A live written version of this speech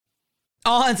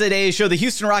On today's show, the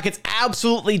Houston Rockets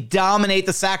absolutely dominate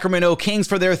the Sacramento Kings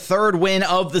for their third win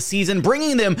of the season,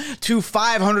 bringing them to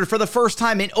 500 for the first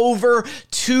time in over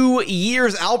 2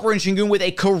 years. Alperen Sengun with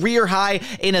a career high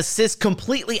in assists,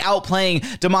 completely outplaying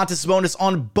Domantas Sabonis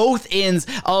on both ends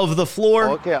of the floor.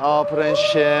 Okay, Alperen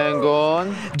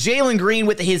Sengun. Jalen Green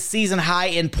with his season high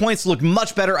in points looked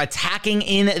much better attacking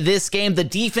in this game. The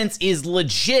defense is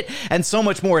legit and so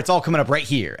much more. It's all coming up right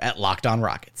here at Locked On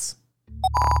Rockets.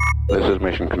 This is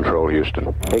Mission Control,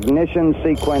 Houston. Ignition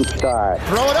sequence start.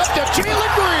 Throw it up to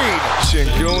Jalen Green.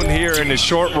 Sengun here in the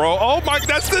short row. Oh, my,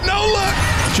 that's the no-look.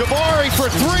 Jabari for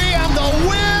three and the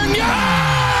win.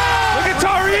 Yeah! Look at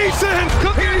Tari Eason.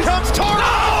 Here comes Tari.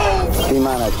 No!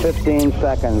 T-minus 15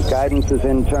 seconds. Guidance is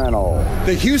internal.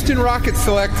 The Houston Rockets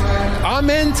select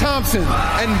Amen Thompson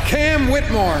and Cam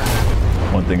Whitmore.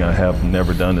 One thing I have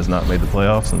never done is not made the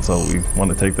playoffs, and so we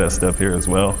want to take that step here as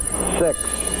well. 6,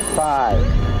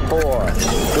 5, 4,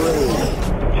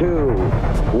 3, 2,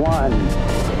 1.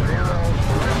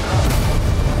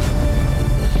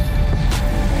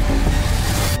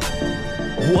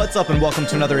 What's up, and welcome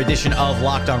to another edition of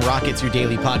Locked On Rockets, your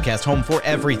daily podcast, home for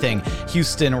everything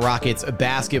Houston Rockets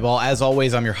basketball. As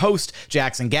always, I'm your host,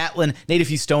 Jackson Gatlin, native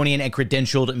Houstonian and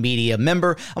credentialed media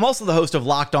member. I'm also the host of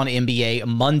Locked On NBA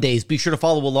Mondays. Be sure to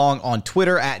follow along on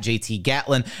Twitter at JT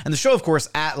Gatlin, and the show, of course,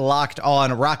 at Locked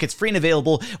On Rockets, free and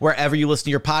available wherever you listen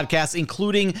to your podcasts,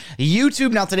 including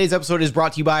YouTube. Now, today's episode is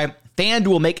brought to you by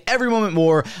FanDuel. Make every moment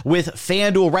more with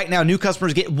FanDuel. Right now, new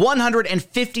customers get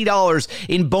 $150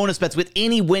 in bonus bets with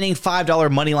any winning $5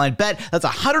 moneyline bet. That's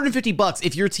 $150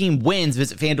 if your team wins.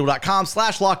 Visit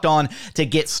FanDuel.com/lockedon to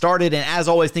get started. And as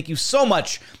always, thank you so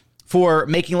much for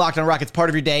making Locked On Rockets part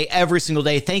of your day every single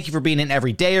day. Thank you for being an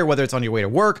everydayer, whether it's on your way to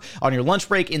work, on your lunch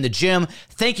break, in the gym.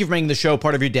 Thank you for making the show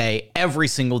part of your day every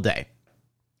single day.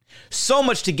 So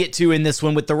much to get to in this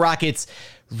one with the Rockets.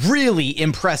 Really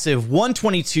impressive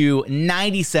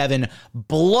 122-97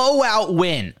 blowout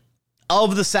win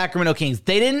of the Sacramento Kings.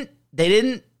 They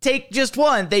didn't take just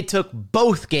one. They took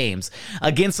both games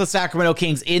against the Sacramento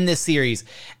Kings in this series.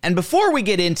 And before we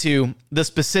get into the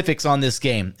specifics on this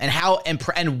game and how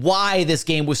and why this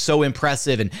game was so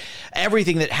impressive and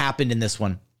everything that happened in this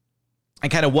one and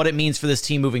kind of what it means for this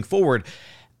team moving forward,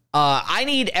 I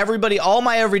need everybody, all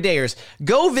my everydayers,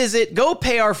 go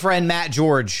pay our friend Matt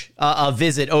George a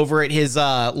visit over at his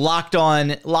Locked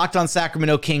On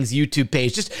Sacramento Kings YouTube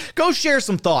page. Just go share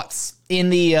some thoughts in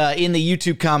the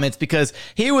YouTube comments, because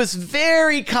he was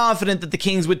very confident that the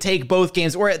Kings would take both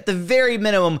games, or at the very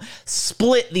minimum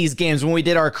split these games, when we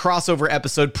did our crossover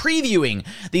episode previewing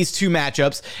these two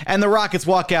matchups, and the Rockets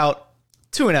walk out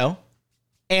 2-0.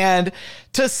 And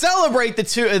to celebrate the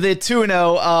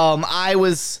 2-0, I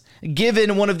was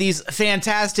given one of these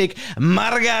fantastic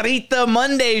Margarita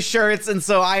Monday shirts, and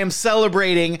so I am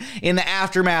celebrating in the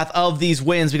aftermath of these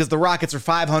wins, because the Rockets are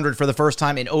 500 for the first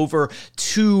time in over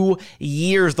 2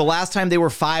 years. The last time they were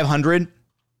 500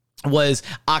 was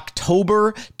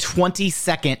October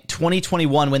 22nd,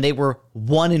 2021, when they were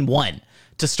 1-1.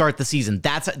 To start the season.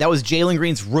 That was Jalen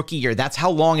Green's rookie year. That's how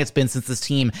long it's been since this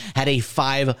team had a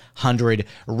 500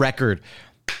 record.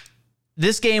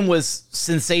 This game was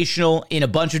sensational in a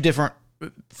bunch of different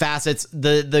facets.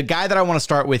 The guy that I want to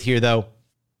start with here, though,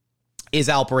 is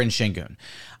Alperen Sengun.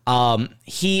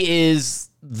 He is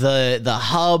the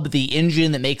hub, the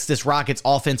engine that makes this Rockets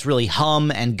offense really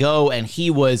hum and go, and he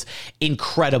was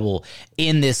incredible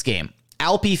in this game.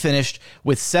 Alp finished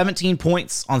with 17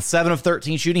 points on 7 of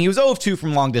 13 shooting. He was 0 of 2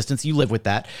 from long distance. You live with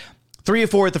that. 3 of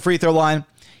 4 at the free throw line.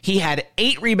 He had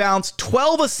 8 rebounds,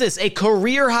 12 assists, a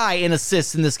career high in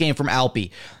assists in this game from Alp.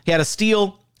 He had a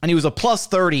steal, and he was a plus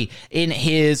 30 in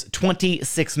his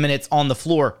 26 minutes on the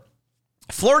floor.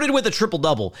 Flirted with a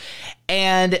triple-double.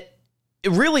 And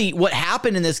really what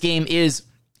happened in this game is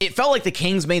it felt like the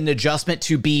Kings made an adjustment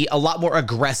to be a lot more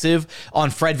aggressive on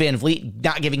Fred VanVleet,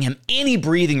 not giving him any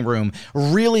breathing room,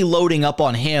 really loading up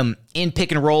on him in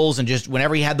pick and rolls, and just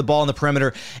whenever he had the ball on the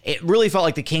perimeter. It really felt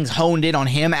like the Kings honed in on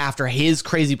him after his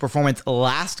crazy performance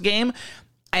last game.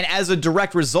 And as a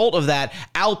direct result of that,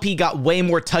 Alp got way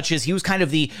more touches. He was kind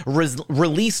of the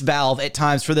release valve at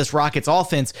times for this Rockets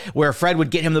offense, where Fred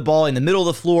would get him the ball in the middle of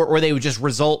the floor, or they would just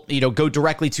go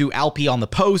directly to Alp on the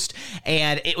post.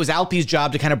 And it was Alp's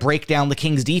job to kind of break down the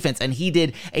Kings defense. And he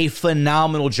did a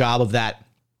phenomenal job of that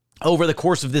over the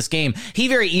course of this game. He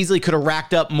very easily could have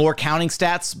racked up more counting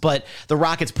stats, but the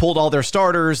Rockets pulled all their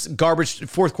starters.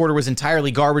 Fourth quarter was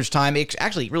entirely garbage time. It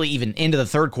actually, really even into the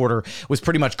third quarter was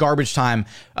pretty much garbage time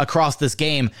across this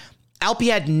game.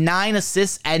 Alpi had 9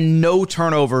 assists and no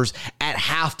turnovers at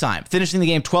halftime, finishing the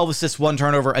game 12 assists, 1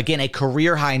 turnover. Again, a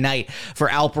career-high night for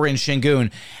Alperen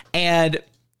Sengun. And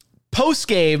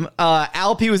post-game,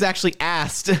 Alpi was actually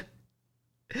asked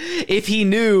if he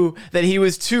knew that he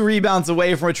was 2 rebounds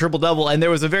away from a triple-double, and there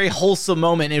was a very wholesome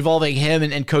moment involving him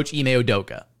and Coach Ime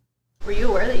Udoka. Were you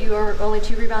aware that you were only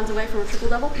 2 rebounds away from a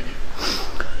triple-double?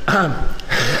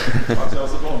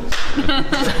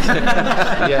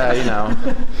 Yeah,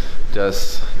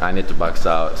 just I need to box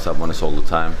out Sabonis all the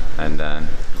time and then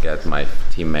get my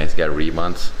teammates get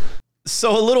rebounds.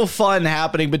 So a little fun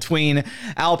happening between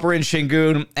Alperen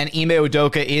Sengun and Ime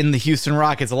Udoka in the Houston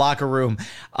Rockets locker room.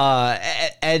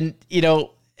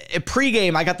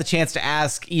 Pre-game, I got the chance to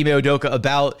ask Ime Udoka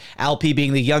about Alpi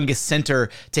being the youngest center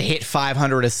to hit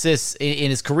 500 assists in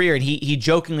his career, and he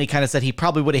jokingly kind of said he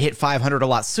probably would have hit 500 a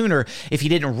lot sooner if he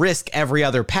didn't risk every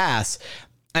other pass.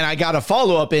 And I got a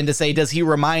follow-up in to say, does he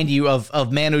remind you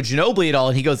of Manu Ginobili at all?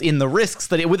 And he goes, in the risks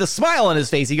that with a smile on his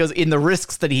face, he goes, in the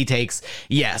risks that he takes,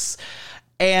 yes.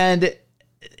 And,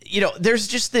 there's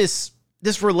just this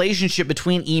relationship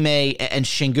between Ime and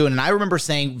Sengun. And I remember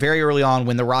saying very early on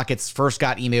when the Rockets first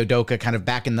got Ime Udoka kind of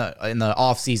back in the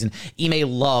offseason, Ime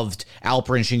loved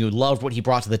Alperen Sengun, loved what he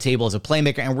brought to the table as a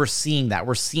playmaker. And we're seeing that.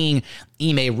 We're seeing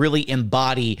Ime really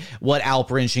embody what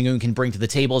Alperen Sengun can bring to the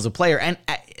table as a player. And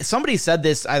somebody said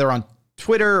this either on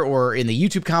Twitter or in the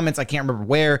YouTube comments, I can't remember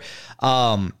where,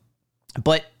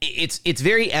 but it's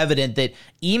very evident that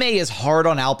Ime is hard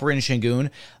on Alperen Sengun,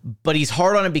 but he's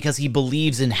hard on him because he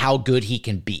believes in how good he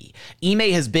can be. Ime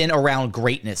has been around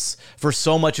greatness for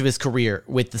so much of his career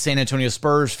with the San Antonio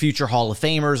Spurs, future Hall of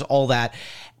Famers, all that.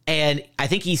 And I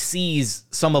think he sees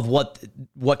some of what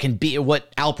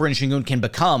Alperen Sengun can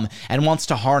become and wants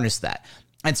to harness that.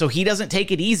 And so he doesn't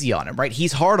take it easy on him, right?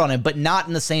 He's hard on him, but not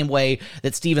in the same way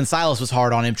that Steven Silas was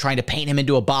hard on him, trying to paint him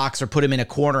into a box or put him in a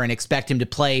corner and expect him to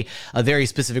play a very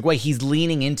specific way. He's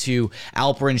leaning into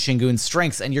Alperen Sengun's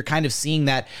strengths, and you're kind of seeing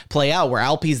that play out where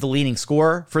Alpi's the leading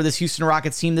scorer for this Houston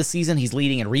Rockets team this season. He's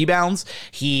leading in rebounds.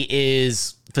 He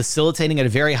is facilitating at a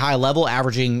very high level,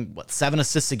 averaging 7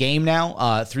 assists a game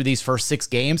now through these first 6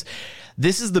 games.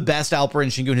 This is the best Alperen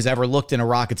Sengun has ever looked in a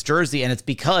Rockets jersey, and it's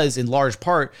because, in large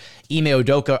part, Ime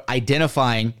Udoka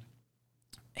identifying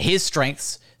his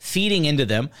strengths, feeding into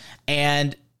them,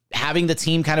 and having the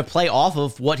team kind of play off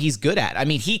of what he's good at. I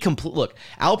mean, Alperen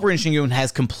Sengun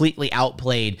has completely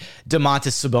outplayed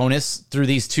Domantas Sabonis through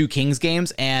these 2 Kings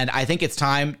games, and I think it's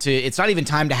not even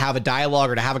time to have a dialogue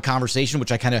or to have a conversation,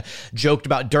 which I kind of joked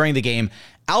about during the game.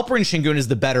 Alperen Sengun is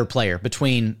the better player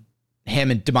between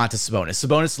him and Domantas Sabonis.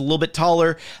 Sabonis is a little bit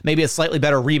taller, maybe a slightly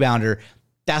better rebounder.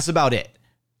 That's about it.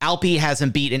 Alpi has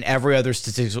him beat in every other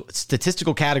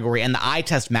statistical category, and the eye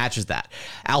test matches that.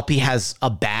 Alpi has a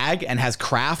bag and has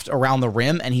craft around the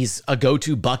rim, and he's a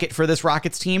go-to bucket for this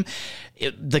Rockets team.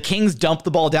 The Kings dumped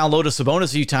the ball down low to Sabonis a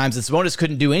few times, and Sabonis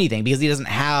couldn't do anything because he doesn't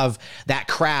have that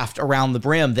craft around the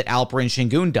rim that Alperen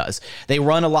Sengun does. They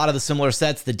run a lot of the similar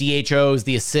sets, the DHOs,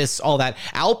 the assists, all that.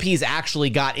 Alpi's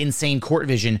actually got insane court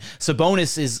vision.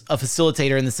 Sabonis is a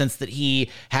facilitator in the sense that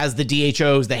he has the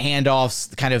DHOs, the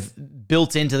handoffs, kind of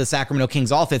built into the Sacramento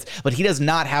Kings offense, but he does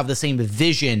not have the same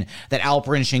vision that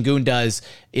Alperen Sengun does,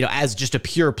 as just a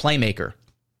pure playmaker.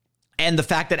 And the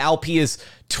fact that Alpi is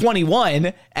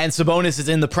 21 and Sabonis is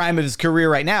in the prime of his career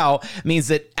right now means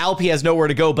that Alpi has nowhere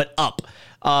to go but up.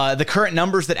 The current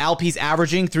numbers that Alpi's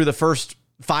averaging through the first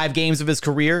 6 games of his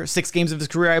career,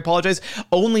 I apologize,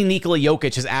 only Nikola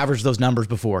Jokic has averaged those numbers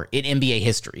before in NBA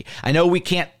history. I know we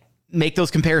can't make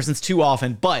those comparisons too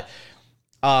often, but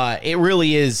it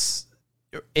really is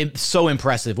so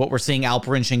impressive what we're seeing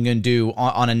Alperen Sengun do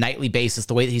on a nightly basis,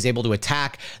 the way that he's able to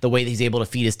attack, the way that he's able to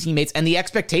feed his teammates, and the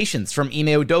expectations from Ime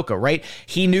Udoka, right?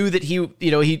 He knew that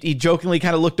he jokingly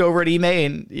kind of looked over at Ime,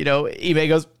 and Ime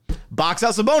goes, box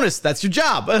out Sabonis, that's your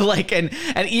job. and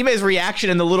Ime's reaction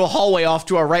in the little hallway off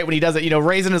to our right when he does it,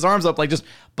 raising his arms up like just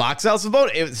box out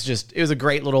Sabonis. It was a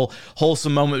great little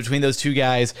wholesome moment between those two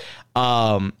guys.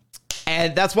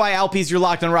 And that's why Alpi's your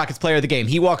Locked on Rockets player of the game.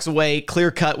 He walks away clear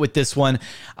cut with this one.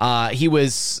 He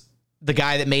was the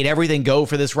guy that made everything go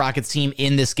for this Rockets team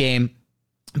in this game.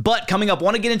 But coming up,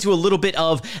 want to get into a little bit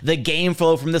of the game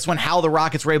flow from this one, how the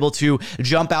Rockets were able to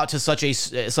jump out to such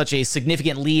a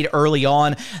significant lead early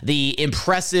on, the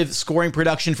impressive scoring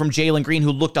production from Jalen Green,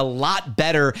 who looked a lot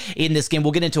better in this game.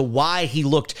 We'll get into why he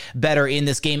looked better in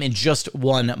this game in just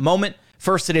one moment.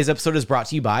 First, today's episode is brought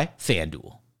to you by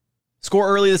FanDuel. Score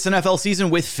early this NFL season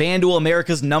with FanDuel,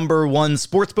 America's #1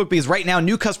 sportsbook, because right now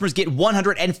new customers get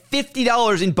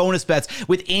 $150 in bonus bets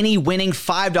with any winning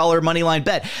 $5 moneyline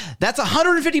bet. That's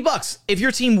 $150. If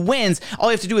your team wins, all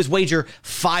you have to do is wager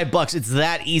 $5. It's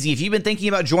that easy. If you've been thinking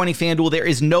about joining FanDuel, there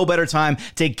is no better time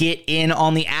to get in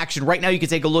on the action. Right now, you can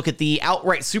take a look at the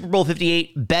outright Super Bowl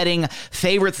 58 betting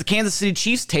favorites. The Kansas City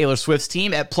Chiefs, Taylor Swift's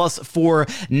team, at plus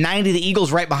 490. The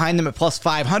Eagles right behind them at plus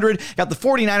 500. Got the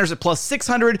 49ers at plus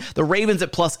 600. The Ravens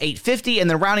at plus 850, and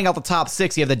then rounding out the top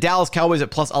six, you have the Dallas Cowboys at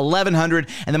plus 1100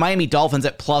 and the Miami Dolphins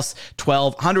at plus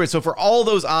 1200. So for all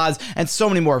those odds and so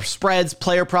many more spreads,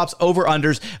 player props,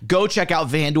 over-unders, go check out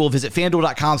FanDuel. Visit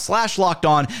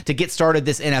FanDuel.com/lockedon to get started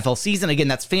this NFL season. Again,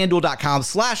 that's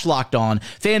FanDuel.com/lockedon.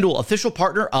 FanDuel, official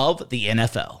partner of the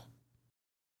NFL.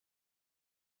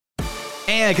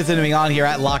 And continuing on here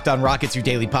at Locked On Rockets, your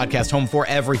daily podcast, home for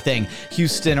everything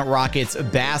Houston Rockets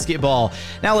basketball.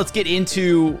 Now let's get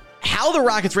into how the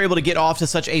Rockets were able to get off to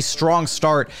such a strong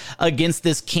start against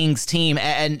this Kings team.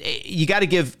 And you got to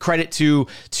give credit to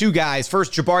two guys.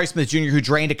 First, Jabari Smith Jr., who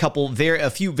drained a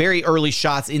few very early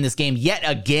shots in this game yet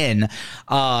again.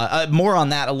 More on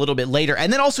that a little bit later.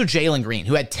 And then also Jalen Green,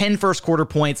 who had 10 first quarter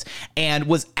points and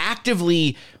was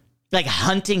actively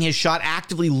hunting his shot,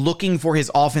 actively looking for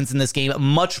his offense in this game,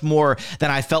 much more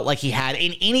than I felt like he had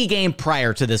in any game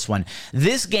prior to this one.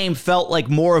 This game felt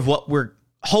like more of what we're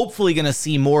hopefully going to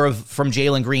see more of from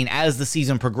Jalen Green as the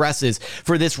season progresses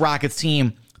for this Rockets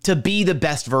team to be the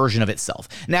best version of itself.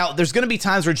 Now, there's going to be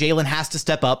times where Jalen has to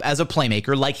step up as a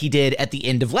playmaker like he did at the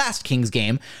end of last Kings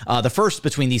game, the first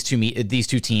between these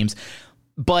two teams.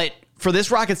 But for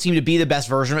this Rockets team to be the best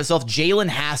version of itself, Jalen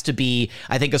has to be,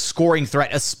 I think, a scoring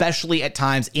threat, especially at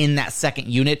times in that second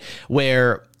unit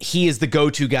where he is the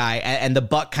go-to guy and the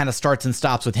buck kind of starts and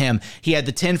stops with him. He had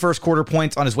the 10 first quarter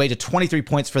points on his way to 23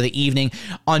 points for the evening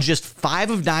on just 5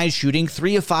 of 9 shooting,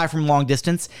 3 of 5 from long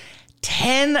distance,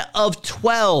 10 of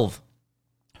 12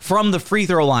 from the free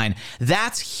throw line.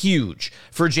 That's huge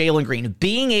for Jalen Green.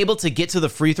 Being able to get to the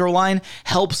free throw line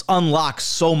helps unlock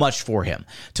so much for him,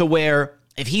 to where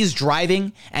if he's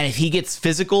driving and if he gets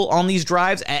physical on these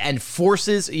drives and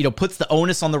forces, puts the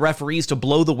onus on the referees to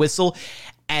blow the whistle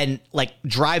and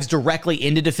drives directly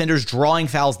into defenders, drawing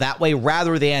fouls that way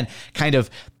rather than kind of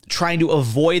trying to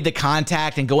avoid the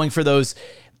contact and going for those,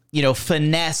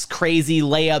 finesse crazy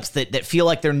layups that feel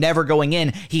like they're never going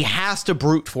in, he has to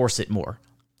brute force it more.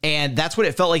 And that's what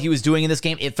it felt like he was doing in this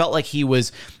game. It felt like he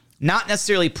was not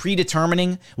necessarily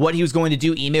predetermining what he was going to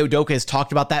do. Ime Udoka has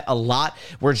talked about that a lot,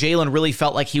 where Jalen really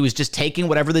felt like he was just taking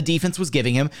whatever the defense was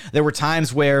giving him. There were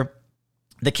times where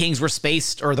the Kings were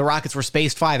spaced, or the Rockets were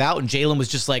spaced 5 out, and Jalen was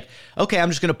just like, okay, I'm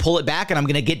just going to pull it back and I'm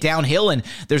going to get downhill, and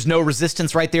there's no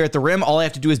resistance right there at the rim. All I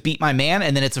have to do is beat my man,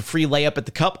 and then it's a free layup at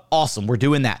the cup. Awesome, we're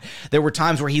doing that. There were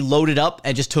times where he loaded up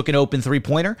and just took an open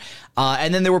three-pointer,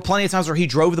 and then there were plenty of times where he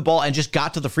drove the ball and just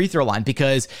got to the free throw line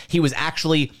because he was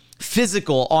actually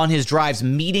physical on his drives,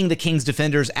 meeting the Kings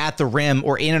defenders at the rim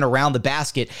or in and around the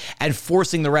basket and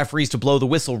forcing the referees to blow the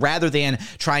whistle rather than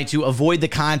trying to avoid the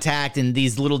contact and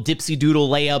these little dipsy doodle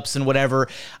layups and whatever.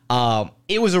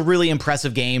 It was a really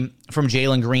impressive game from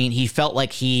Jalen Green. He felt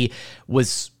like he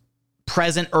was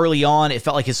present early on. It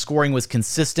felt like his scoring was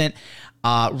consistent.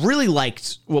 Really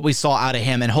liked what we saw out of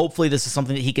him, and hopefully this is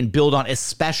something that he can build on,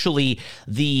 especially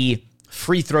the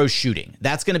free throw shooting.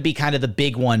 That's going to be kind of the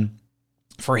big one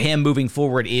for him moving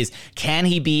forward. Is, can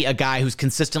he be a guy who's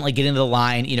consistently getting to the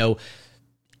line,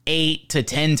 8 to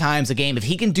 10 times a game? If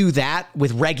he can do that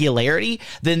with regularity,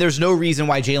 then there's no reason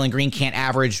why Jalen Green can't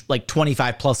average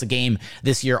 25 plus a game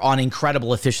this year on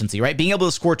incredible efficiency, right? Being able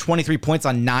to score 23 points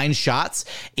on 9 shots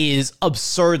is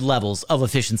absurd levels of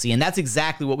efficiency. And that's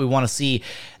exactly what we want to see.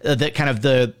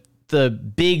 The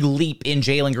big leap in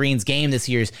Jalen Green's game this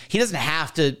year is he doesn't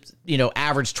have to,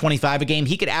 average 25 a game.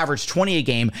 He could average 20 a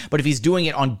game, but if he's doing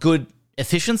it on good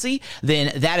efficiency,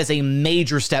 then that is a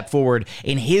major step forward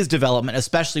in his development,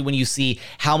 especially when you see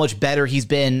how much better he's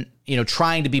been,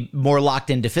 trying to be more locked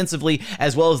in defensively,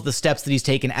 as well as the steps that he's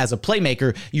taken as a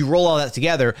playmaker. You roll all that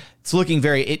together, it's looking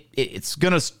it's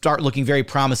going to start looking very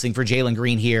promising for Jalen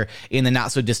Green here in the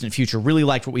not so distant future. Really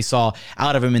liked what we saw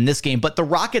out of him in this game. But the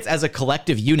Rockets as a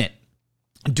collective unit,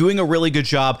 doing a really good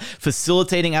job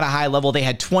facilitating at a high level. They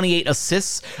had 28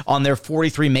 assists on their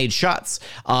 43 made shots.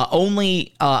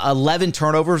 Only 11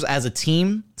 turnovers as a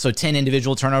team. So 10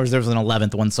 individual turnovers. There was an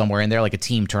 11th one somewhere in there, like a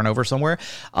team turnover somewhere.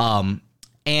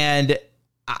 And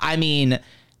I mean,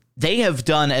 they have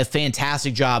done a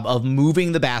fantastic job of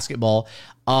moving the basketball,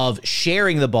 of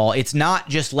sharing the ball. It's not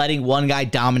just letting one guy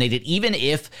dominate it, even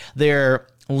if they're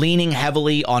leaning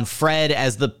heavily on Fred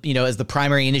as the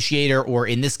primary initiator, or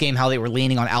in this game, how they were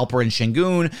leaning on Alperen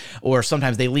Sengun, or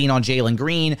sometimes they lean on Jalen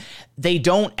Green. They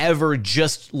don't ever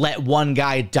just let one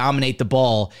guy dominate the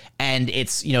ball and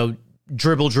it's,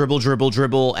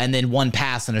 dribble, and then one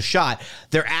pass and a shot.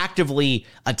 They're actively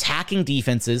attacking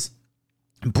defenses,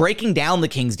 breaking down the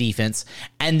Kings defense,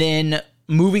 and then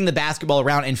moving the basketball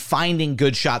around and finding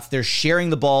good shots. They're sharing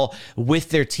the ball with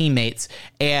their teammates.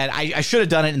 And I should have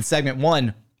done it in segment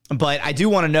 1, but I do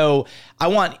want to know, I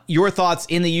want your thoughts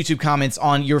in the YouTube comments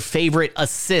on your favorite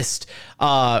assist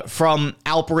from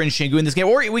Alperen Sengun in this game.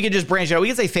 Or we could just branch it out. We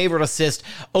could say favorite assist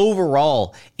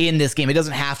overall in this game. It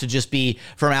doesn't have to just be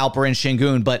from Alperen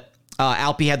Sengun, but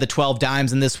Alpi had the 12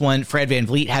 dimes in this one. Fred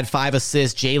VanVleet had 5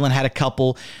 assists. Jalen had a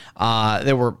couple.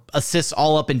 There were assists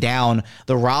all up and down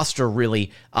the roster,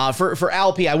 really. For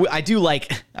Alpi,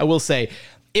 I will say,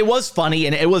 it was funny,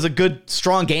 and it was a good,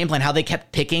 strong game plan how they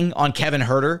kept picking on Kevin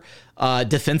Huerter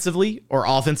defensively, or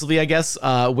offensively, I guess,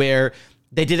 where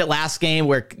they did it last game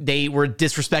where they were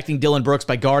disrespecting Dillon Brooks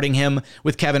by guarding him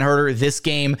with Kevin Huerter. This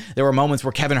game, there were moments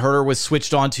where Kevin Huerter was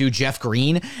switched on to Jeff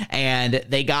Green, and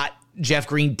they got Jeff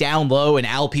Green down low, and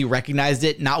Alpi recognized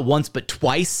it not once but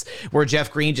twice, where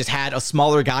Jeff Green just had a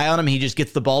smaller guy on him. He just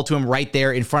gets the ball to him right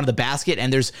there in front of the basket,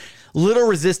 and there's little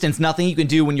resistance, nothing you can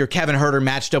do when you're Kevin Huerter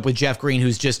matched up with Jeff Green,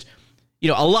 who's just,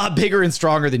 a lot bigger and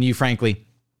stronger than you, frankly.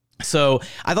 So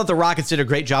I thought the Rockets did a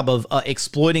great job of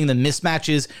exploiting the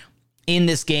mismatches in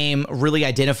this game, really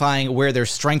identifying where their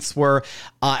strengths were,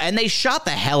 and they shot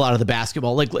the hell out of the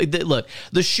basketball. Look,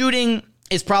 the shooting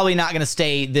is probably not going to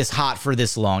stay this hot for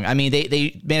this long. I mean,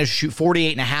 they managed to shoot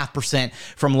 48.5%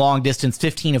 from long distance,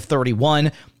 15 of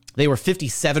 31. They were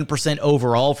 57%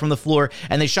 overall from the floor,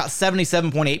 and they shot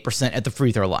 77.8% at the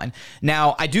free throw line.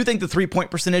 Now, I do think the three-point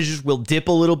percentages will dip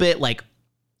a little bit. Look,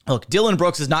 Dillon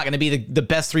Brooks is not going to be the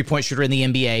best three-point shooter in the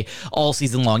NBA all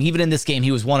season long. Even in this game,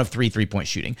 he was 1 of 3 three-point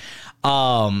shooting.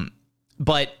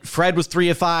 But Fred was 3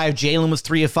 of 5. Jalen was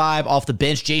 3 of 5 off the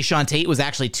bench. Jayshawn Tate was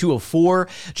actually 2 of 4.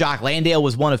 Jock Landale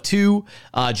was 1 of 2.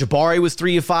 Jabari was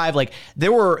 3 of 5.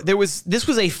 This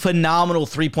was a phenomenal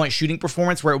three-point shooting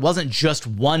performance where it wasn't just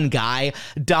one guy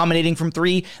dominating from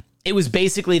 3. It was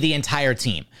basically the entire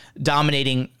team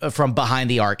dominating from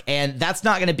behind the arc. And that's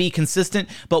not going to be consistent.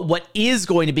 But what is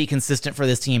going to be consistent for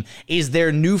this team is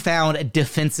their newfound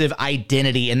defensive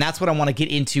identity. And that's what I want to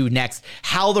get into next.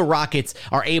 How the Rockets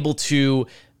are able to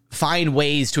find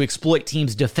ways to exploit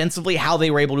teams defensively, how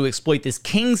they were able to exploit this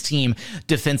Kings team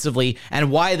defensively, and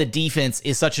why the defense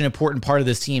is such an important part of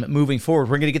this team moving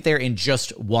forward. We're going to get there in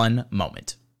just one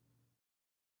moment.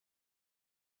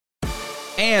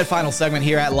 And final segment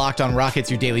here at Locked On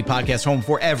Rockets, your daily podcast home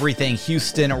for everything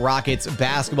Houston Rockets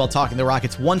basketball. Talking the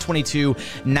Rockets'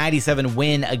 122-97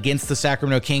 win against the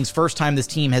Sacramento Kings. First time this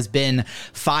team has been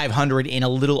 500 in a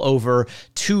little over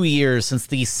 2 years since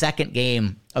the second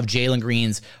game of Jalen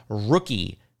Green's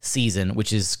rookie season,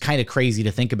 which is kind of crazy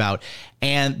to think about.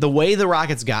 And the way the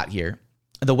Rockets got here,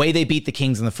 the way they beat the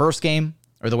Kings in the first game,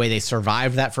 or the way they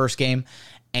survived that first game,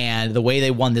 and the way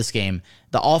they won this game,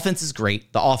 the offense is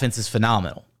great. The offense is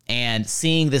phenomenal. And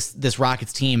seeing this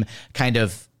Rockets team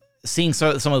seeing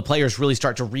some of the players really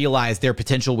start to realize their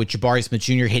potential, with Jabari Smith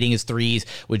Jr. hitting his threes,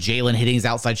 with Jalen hitting his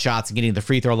outside shots and getting to the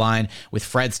free throw line, with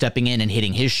Fred stepping in and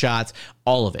hitting his shots,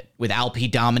 all of it, with Alpi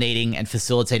dominating and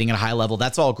facilitating at a high level.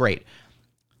 That's all great.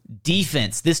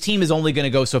 Defense, this team is only going to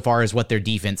go so far as where their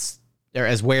defense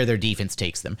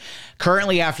takes them.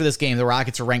 Currently, after this game, the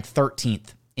Rockets are ranked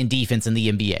 13th in defense in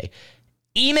the NBA.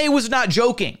 Ime was not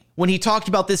joking when he talked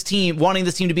about this team, wanting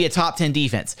this team to be a top 10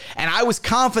 defense. And I was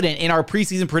confident in our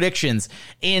preseason predictions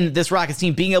in this Rockets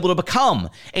team being able to become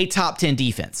a top 10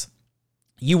 defense.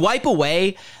 You wipe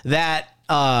away that,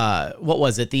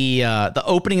 the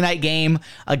opening night game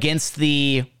against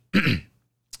the,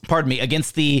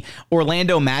 against the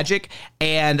Orlando Magic,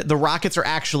 and the Rockets are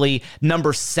actually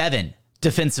number 7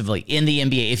 defensively in the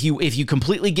NBA. If you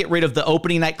completely get rid of the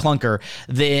opening night clunker,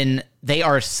 then they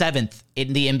are 7th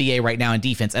in the NBA right now in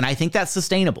defense. And I think that's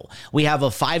sustainable. We have a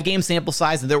 5-game sample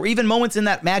size, and there were even moments in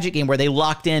that Magic game where they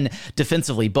locked in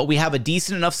defensively, but we have a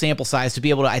decent enough sample size to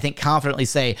be able to, I think, confidently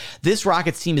say this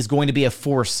Rockets team is going to be a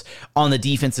force on the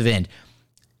defensive end.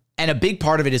 And a big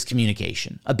part of it is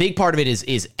communication. A big part of it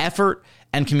is effort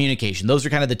and communication. Those are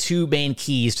kind of the two main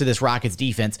keys to this Rockets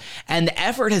defense. And the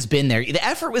effort has been there. The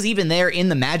effort was even there in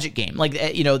the Magic game.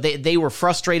 They were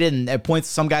frustrated, and at points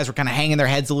some guys were kind of hanging their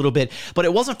heads a little bit, but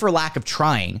it wasn't for lack of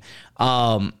trying.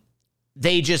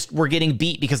 they just were getting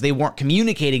beat because they weren't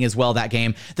communicating as well that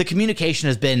game. The communication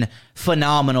has been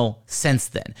phenomenal since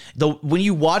then. When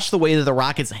you watch the way that the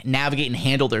Rockets navigate and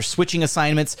handle their switching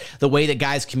assignments, the way that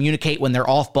guys communicate when they're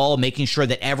off ball, making sure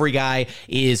that every guy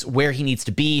is where he needs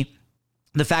to be,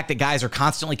 the fact that guys are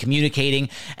constantly communicating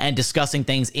and discussing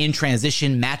things in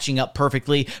transition, matching up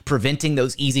perfectly, preventing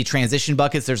those easy transition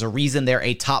buckets. There's a reason they're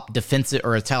a top defensive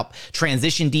or a top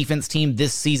transition defense team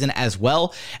this season as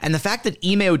well. And the fact that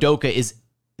Ime Udoka is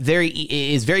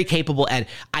very capable at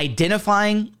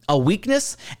identifying a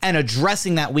weakness and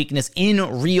addressing that weakness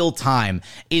in real time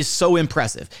is so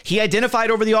impressive. He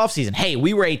identified over the offseason, hey,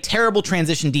 we were a terrible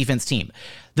transition defense team.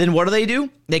 Then what do?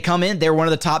 They come in, they're one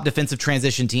of the top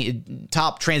transition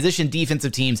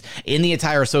defensive teams in the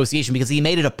entire association because he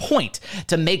made it a point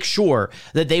to make sure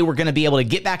that they were going to be able to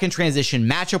get back in transition,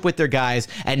 match up with their guys,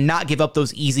 and not give up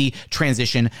those easy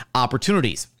transition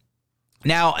opportunities.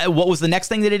 Now, what was the next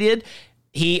thing that he did?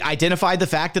 He identified the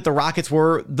fact that the Rockets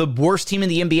were the worst team in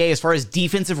the NBA as far as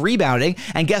defensive rebounding.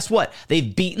 And guess what?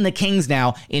 They've beaten the Kings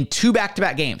now in 2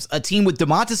 back-to-back games. A team with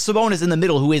Domantas Sabonis in the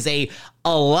middle, who is a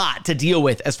lot to deal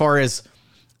with as far as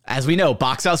we know,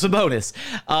 box out Sabonis.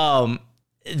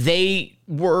 They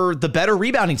were the better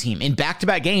rebounding team in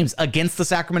back-to-back games against the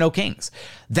Sacramento Kings.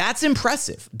 That's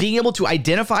impressive. Being able to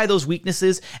identify those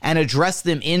weaknesses and address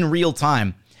them in real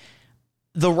time.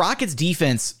 The Rockets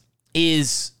defense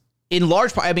is, in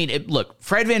large part, look,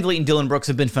 Fred VanVleet and Dillon Brooks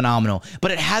have been phenomenal,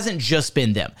 but it hasn't just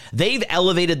been them. They've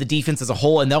elevated the defense as a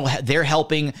whole, and they're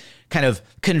helping kind of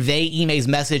convey Ime's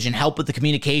message and help with the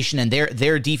communication, and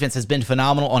their defense has been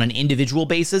phenomenal on an individual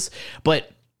basis.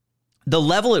 But the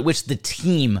level at which the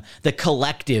team, the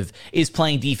collective, is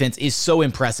playing defense is so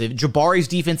impressive. Jabari's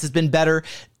defense has been better.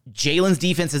 Jalen's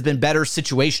defense has been better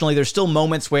situationally. There's still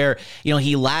moments where,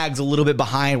 he lags a little bit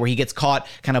behind, where he gets caught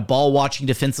kind of ball watching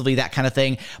defensively, that kind of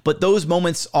thing. But those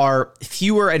moments are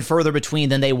fewer and further between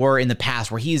than they were in the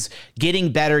past, where he's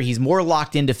getting better. He's more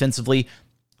locked in defensively.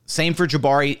 Same for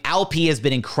Jabari. Alp has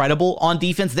been incredible on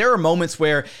defense. There are moments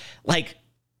where,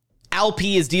 Alp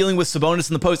is dealing with Sabonis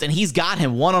in the post, and he's got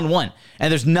him one-on-one, and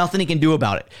there's nothing he can do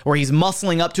about it. Or he's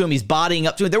muscling up to him, he's bodying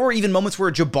up to him. There were even moments where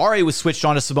Jabari was switched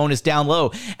on to Sabonis down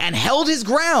low and held his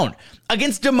ground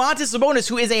against Domantas Sabonis,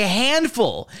 who is a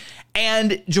handful.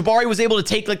 And Jabari was able to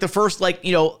take the first,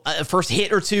 first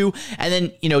hit or two,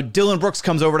 and then, Dillon Brooks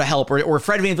comes over to help, or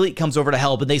Fred VanVleet comes over to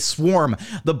help, and they swarm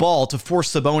the ball to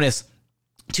force Sabonis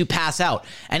to pass out.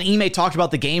 And Ime talked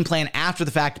about the game plan after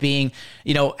the fact being,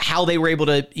 how they were able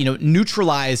to,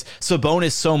 neutralize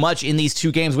Sabonis so much in these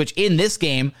 2 games, which in this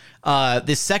game,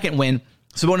 this second win,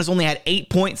 Sabonis only had 8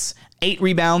 points, 8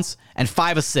 rebounds, and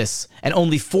 5 assists, and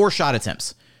only 4 shot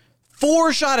attempts.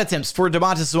 4 shot attempts for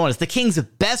Domantas Sabonis, the Kings'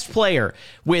 best player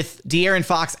with De'Aaron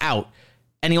Fox out.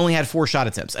 And he only had 4 shot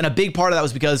attempts. And a big part of that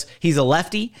was because he's a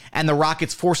lefty, and the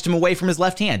Rockets forced him away from his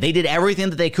left hand. They did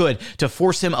everything that they could to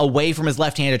force him away from his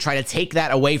left hand, to try to take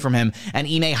that away from him, and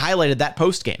Ime highlighted that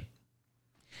post-game.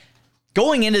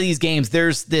 Going into these games,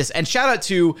 there's this, and shout out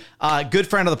to good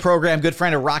friend of the program, good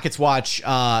friend of Rockets Watch,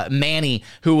 Manny,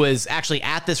 who was actually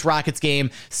at this Rockets game,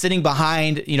 sitting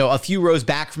behind, a few rows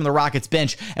back from the Rockets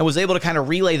bench, and was able to kind of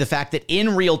relay the fact that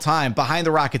in real time, behind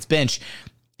the Rockets bench,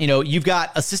 you've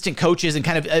got assistant coaches and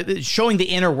kind of showing the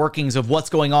inner workings of what's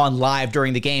going on live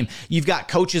during the game. You've got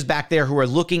coaches back there who are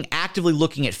actively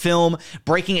looking at film,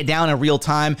 breaking it down in real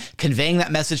time, conveying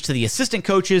that message to the assistant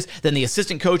coaches. Then the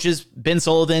assistant coaches, Ben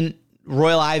Sullivan,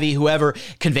 Royal Ivy, whoever,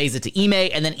 conveys it to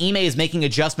Ime, and then Ime is making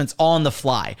adjustments on the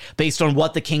fly based on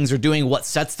what the Kings are doing, what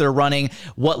sets they're running,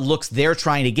 what looks they're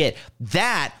trying to get.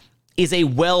 That is a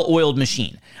well-oiled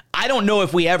machine. I don't know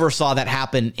if we ever saw that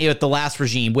happen at the last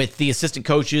regime with the assistant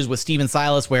coaches, with Steven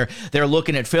Silas, where they're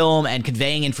looking at film and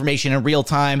conveying information in real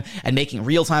time and making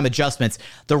real-time adjustments.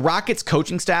 The Rockets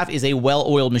coaching staff is a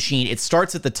well-oiled machine. It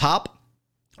starts at the top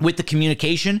with the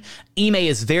communication. Ime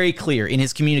is very clear in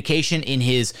his communication, in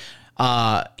his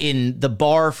in the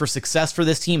bar for success for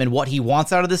this team and what he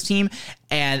wants out of this team.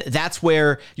 And that's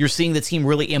where you're seeing the team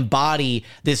really embody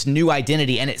this new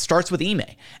identity. And it starts with Ime.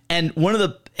 And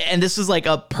this is like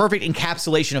a perfect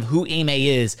encapsulation of who Ime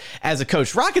is as a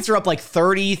coach. Rockets are up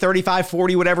 30, 35,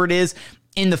 40, whatever it is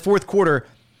in the fourth quarter.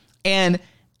 And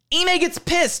Ime gets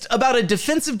pissed about a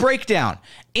defensive breakdown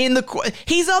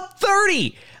he's up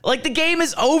 30. The game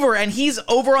is over, and he's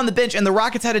over on the bench, and the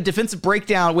Rockets had a defensive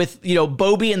breakdown with,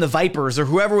 Bobby and the Vipers or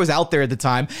whoever was out there at the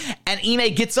time. And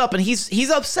Ime gets up, and he's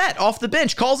upset off the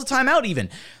bench, calls a timeout even.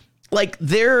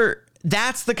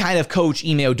 that's the kind of coach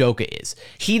Ime Udoka is.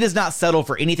 He does not settle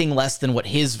for anything less than what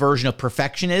his version of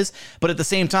perfection is, but at the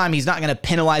same time, he's not going to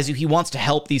penalize you. He wants to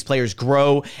help these players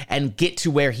grow and get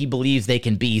to where he believes they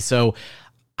can be. So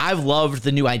I've loved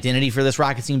the new identity for this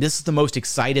Rockets team. This is the most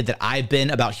excited that I've been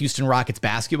about Houston Rockets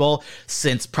basketball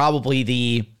since probably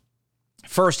the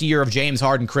first year of James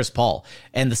Harden, Chris Paul,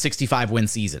 and the 65-win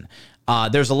season.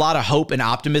 There's a lot of hope and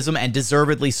optimism, and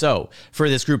deservedly so, for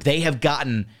this group. They have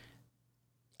gotten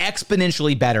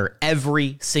exponentially better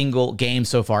every single game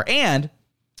so far. And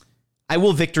I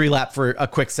will victory lap for a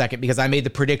quick second because I made the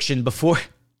prediction before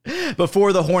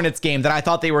the Hornets game that I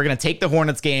thought they were going to take the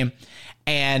Hornets game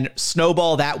and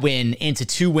snowball that win into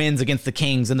 2 wins against the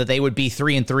Kings and that they would be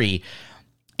 3-3.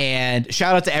 And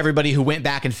shout out to everybody who went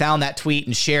back and found that tweet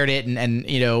and shared it and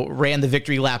ran the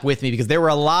victory lap with me, because there were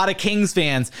a lot of Kings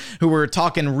fans who were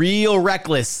talking real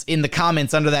reckless in the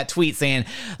comments under that tweet saying,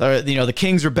 the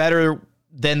Kings are better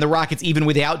than the Rockets even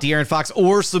without De'Aaron Fox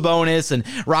or Sabonis, and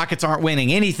Rockets aren't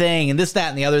winning anything, and this, that,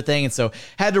 and the other thing. And so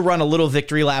had to run a little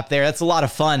victory lap there. That's a lot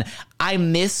of fun. I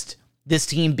missed this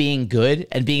team being good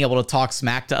and being able to talk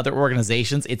smack to other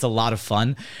organizations. It's a lot of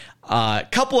fun. A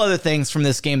couple other things from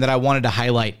this game that I wanted to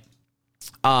highlight.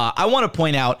 I want to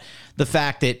point out the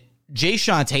fact that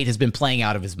Jae'Sean Tate has been playing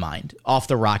out of his mind off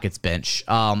the Rockets bench.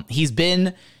 He's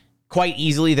been quite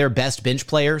easily their best bench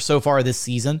player so far this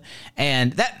season.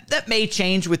 And that may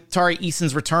change with Tari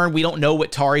Eason's return. We don't know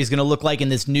what Tari is going to look like in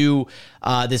this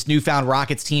newfound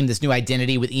Rockets team, this new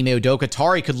identity with Ime Udoka.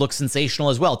 Tari could look sensational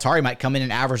as well. Tari might come in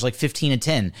and average like 15 and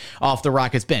 10 off the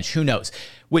Rockets bench. Who knows?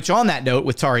 Which, on that note,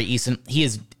 with Tari Eason, he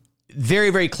is very,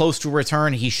 very close to a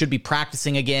return. He should be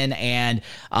practicing again, and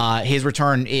his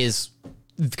return is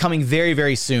coming very,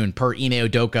 very soon per Ime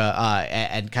Udoka,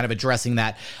 and kind of addressing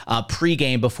that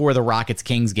pregame before the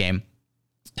Rockets-Kings game.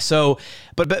 So,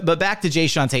 but back to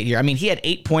Jae'Sean Tate here. I mean, he had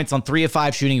 8 points on 3 of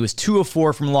 5 shooting. He was 2 of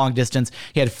 4 from long distance.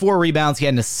 He had 4 rebounds. He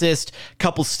had an assist,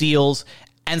 couple steals,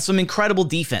 and some incredible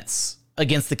defense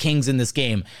against the Kings in this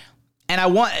game. And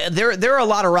there are a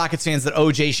lot of Rockets fans that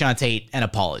owe Jae'Sean Tate an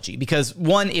apology, because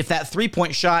one, if that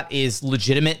 3-point shot is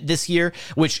legitimate this year,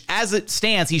 which as it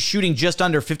stands, he's shooting just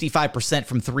under 55%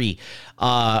 from 3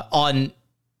 on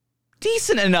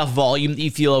decent enough volume that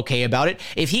you feel okay about it.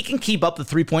 If he can keep up the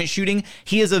 3-point shooting,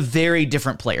 he is a very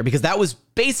different player, because that was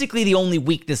basically the only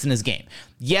weakness in his game.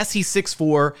 Yes, he's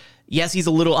 6'4". Yes, he's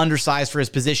a little undersized for his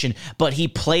position, but he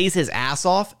plays his ass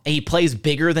off. He plays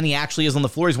bigger than he actually is on the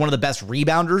floor. He's one of the best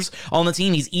rebounders on the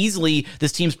team. He's easily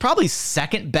this team's probably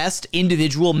second best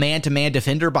individual man-to-man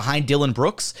defender behind Dillon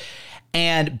Brooks.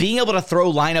 And being able to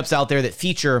throw lineups out there that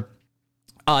feature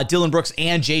Dillon Brooks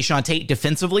and Jae'Sean Tate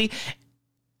defensively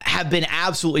have been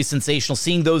absolutely sensational.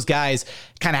 Seeing those guys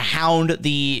kind of hound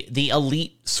the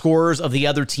elite scorers of the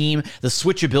other team, the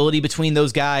switchability between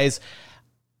those guys.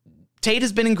 Tate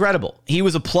has been incredible. He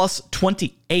was a plus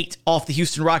 28 off the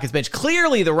Houston Rockets bench.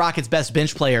 Clearly the Rockets' best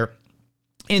bench player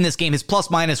in this game. His plus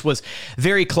minus was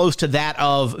very close to that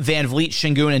of Van Vliet,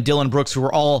 Sengun, and Dillon Brooks, who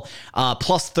were all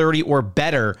plus 30 or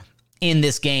better in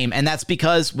this game. And that's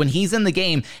because when he's in the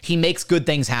game, he makes good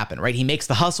things happen, right? He makes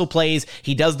the hustle plays.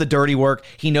 He does the dirty work.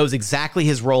 He knows exactly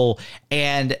his role.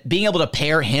 And being able to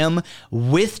pair him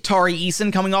with Tari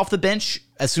Eason coming off the bench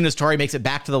as soon as Tari makes it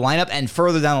back to the lineup, and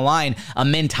further down the line,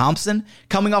 Amen Thompson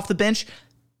coming off the bench,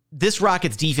 this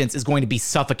Rockets defense is going to be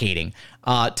suffocating.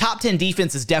 Top 10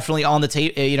 defense is definitely on the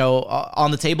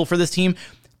table for this team.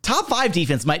 Top 5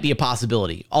 defense might be a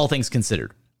possibility, all things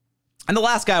considered. And the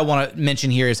last guy I want to mention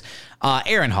here is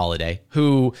Aaron Holiday,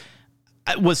 who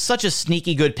was such a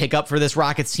sneaky good pickup for this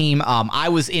Rockets team. I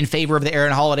was in favor of the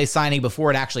Aaron Holiday signing before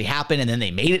it actually happened, and then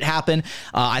they made it happen.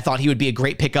 I thought he would be a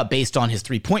great pickup based on his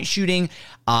 3-point shooting,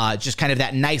 just kind of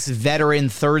that nice veteran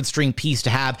third-string piece to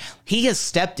have. He has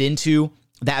stepped into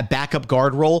that backup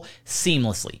guard role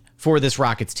seamlessly for this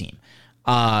Rockets team.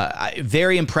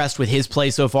 Very impressed with his play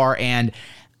so far, and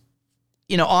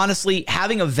honestly,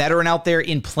 having a veteran out there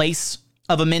in place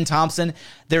of Amen Thompson,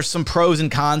 there's some pros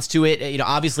and cons to it.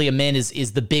 Obviously Amen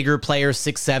is the bigger player,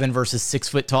 6'7" versus 6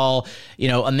 foot tall.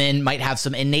 Amen might have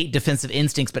some innate defensive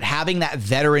instincts, but having that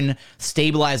veteran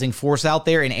stabilizing force out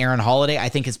there in Aaron Holiday, I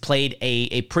think has played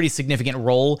a pretty significant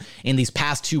role in these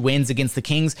past 2 wins against the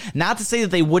Kings. Not to say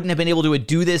that they wouldn't have been able to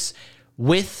do this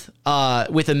with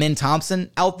Amen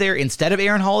Thompson out there instead of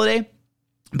Aaron Holiday,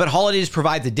 but Holiday just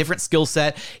provides a different skill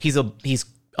set. He's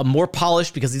a more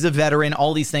polished because he's a veteran,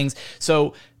 all these things.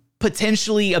 So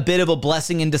potentially a bit of a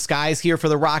blessing in disguise here for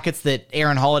the Rockets that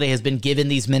Aaron Holiday has been given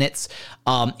these minutes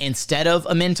instead of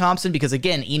Amin Thompson, because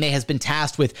again, Ime has been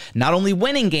tasked with not only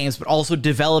winning games, but also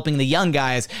developing the young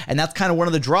guys. And that's kind of one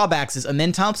of the drawbacks is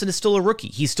Amin Thompson is still a rookie.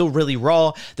 He's still really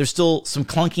raw. There's still some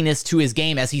clunkiness to his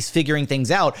game as he's figuring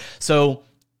things out. So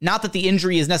not that the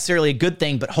injury is necessarily a good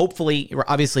thing, but hopefully,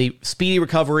 obviously, speedy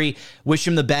recovery, wish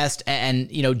him the best. And,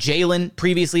 Jalen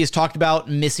previously has talked about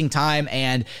missing time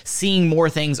and seeing more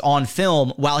things on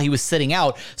film while he was sitting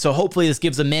out. So hopefully this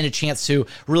gives Amin a chance to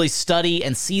really study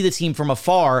and see the team from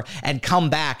afar and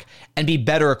come back and be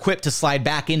better equipped to slide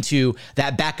back into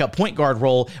that backup point guard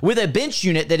role with a bench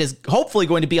unit that is hopefully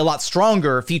going to be a lot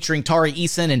stronger, featuring Tari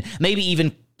Eason and maybe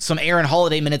even some Aaron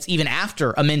Holiday minutes even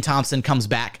after Amin Thompson comes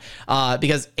back,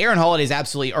 because Aaron Holiday has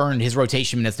absolutely earned his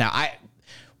rotation minutes now.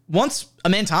 Once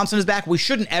Amin Thompson is back, we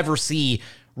shouldn't ever see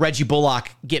Reggie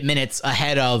Bullock get minutes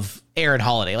ahead of Aaron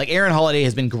Holiday. Like, Aaron Holiday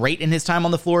has been great in his time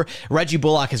on the floor. Reggie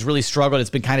Bullock has really struggled.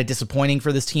 It's been kind of disappointing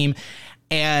for this team.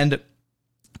 And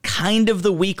kind of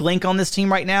the weak link on this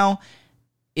team right now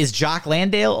is Jock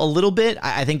Landale a little bit.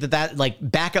 I think that like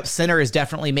backup center is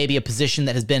definitely maybe a position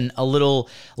that has been a little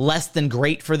less than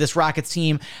great for this Rockets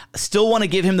team. Still want to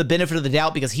give him the benefit of the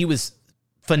doubt because he was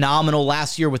phenomenal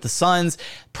last year with the Suns,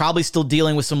 probably still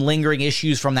dealing with some lingering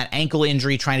issues from that ankle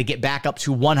injury, trying to get back up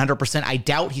to 100%. I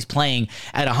doubt he's playing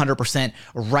at 100%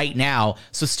 right now.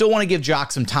 So still want to give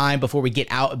Jock some time before we get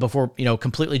out, before,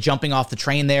 completely jumping off the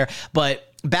train there. But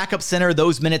backup center,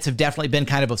 those minutes have definitely been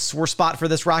kind of a sore spot for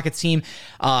this Rockets team.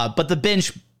 But the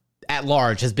bench at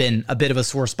large has been a bit of a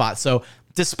sore spot. So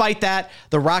despite that,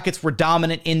 the Rockets were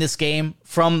dominant in this game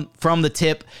from the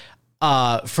tip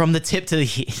to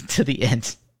the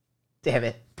end. Damn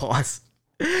it. Pause.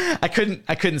 I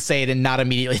couldn't say it and not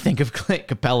immediately think of Clint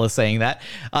Capella saying that.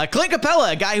 Clint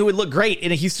Capella, a guy who would look great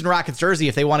in a Houston Rockets jersey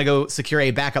if they want to go secure a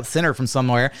backup center from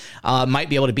somewhere, might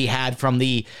be able to be had from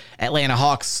the Atlanta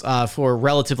Hawks for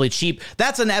relatively cheap.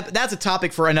 That's a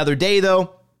topic for another day,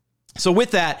 though. So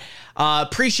with that,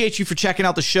 appreciate you for checking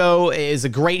out the show. It is a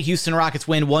great Houston Rockets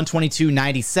win,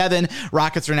 122-97.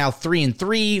 Rockets are now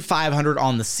 3-3, 500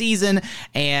 on the season,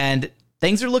 and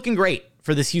things are looking great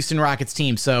for this Houston Rockets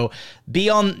team. So get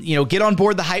on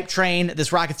board the hype train.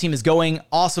 This Rockets team is going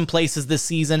awesome places this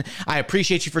season. I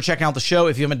appreciate you for checking out the show.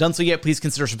 If you haven't done so yet, please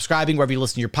consider subscribing wherever you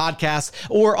listen to your podcasts,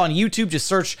 or on YouTube, just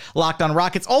search Locked On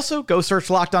Rockets. Also, go search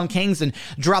Locked On Kings and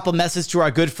drop a message to our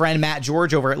good friend Matt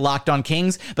George over at Locked On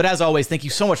Kings. But as always, thank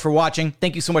you so much for watching.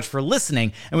 Thank you so much for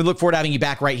listening. And we look forward to having you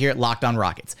back right here at Locked On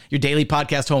Rockets, your daily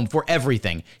podcast home for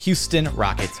everything Houston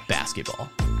Rockets basketball.